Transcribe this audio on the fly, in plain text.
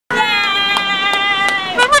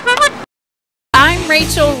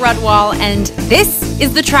Rachel Rudwall, and this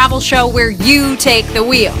is the travel show where you take the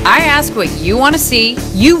wheel. I ask what you want to see,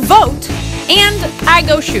 you vote, and I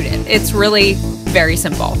go shoot it. It's really very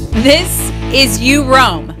simple. This is You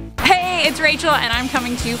Roam. Hey, it's Rachel, and I'm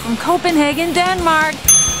coming to you from Copenhagen, Denmark.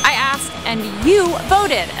 I asked, and you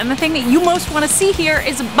voted, and the thing that you most want to see here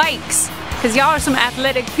is bikes, because y'all are some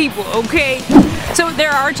athletic people, okay? So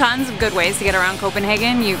there are tons of good ways to get around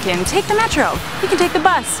Copenhagen. You can take the metro, you can take the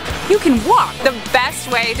bus, you can walk. The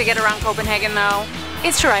best way to get around Copenhagen, though,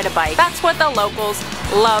 is to ride a bike. That's what the locals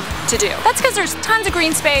love to do. That's because there's tons of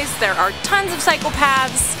green space, there are tons of cycle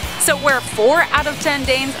paths, so where 4 out of 10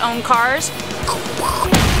 Danes own cars,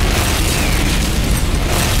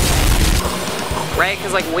 right,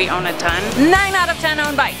 because like we own a ton, 9 out of 10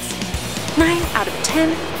 own bikes. 9 out of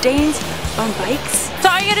 10 Danes own bikes. So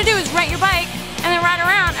all you gotta do is rent your bike and then ride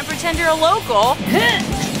around and pretend you're a local.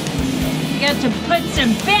 You got to put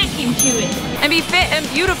some back into it. And be fit and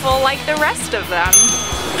beautiful like the rest of them.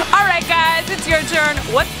 Alright guys, it's your turn.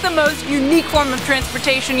 What's the most unique form of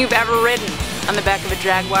transportation you've ever ridden? On the back of a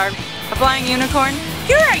Jaguar? A flying unicorn?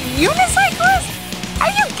 You're a unicyclist? Are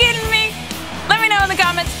you kidding me? Let me know in the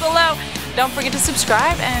comments below. Don't forget to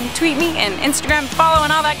subscribe and tweet me and Instagram follow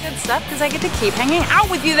and all that good stuff because I get to keep hanging out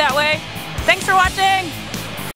with you that way. Thanks for watching!